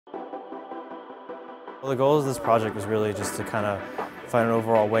Well, the goal of this project was really just to kind of find an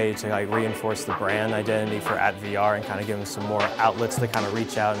overall way to reinforce the brand identity for @VR and kind of give them some more outlets to kind of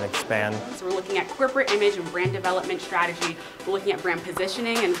reach out and expand. So we're looking at corporate image and brand development strategy. We're looking at brand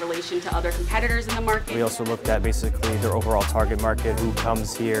positioning in relation to other competitors in the market. We also looked at basically their overall target market, who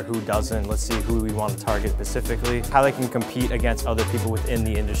comes here, who doesn't. Let's see who we want to target specifically, how they can compete against other people within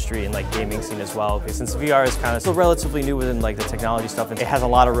the industry and gaming scene as well. Because since VR is kind of still relatively new within the technology stuff, and it has a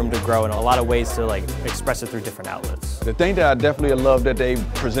lot of room to grow and a lot of ways to express it through different outlets. The thing that I definitely love that they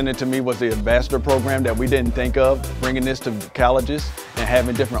presented to me was the ambassador program that we didn't think of, bringing this to colleges and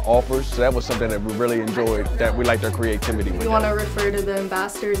having different offers. So that was something that we really enjoyed, that we liked their creativity with. We want to refer to the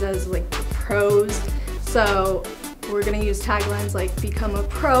ambassadors as pros. So we're going to use taglines like become a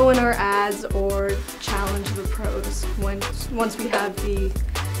pro in our ads or challenge the pros once we have the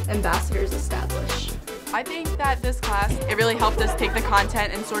ambassadors established. I think that this class, it really helped us take the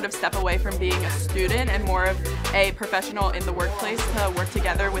content and sort of step away from being a student and more of a professional in the workplace to work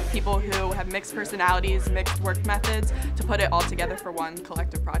together with people who have mixed personalities, mixed work methods, to put it all together for one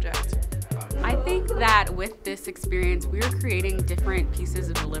collective project. I think that with this experience, we are creating different pieces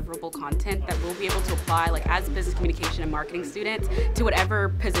of deliverable content that we'll be able to apply as business communication and marketing students to whatever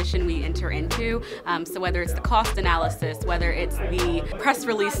position we enter into. So whether it's the cost analysis, whether it's the press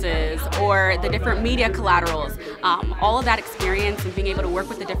releases or the different media collaterals, all of that experience and being able to work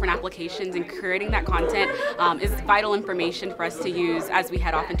with the different applications and creating that content is vital information for us to use as we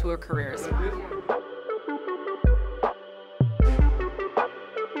head off into our careers.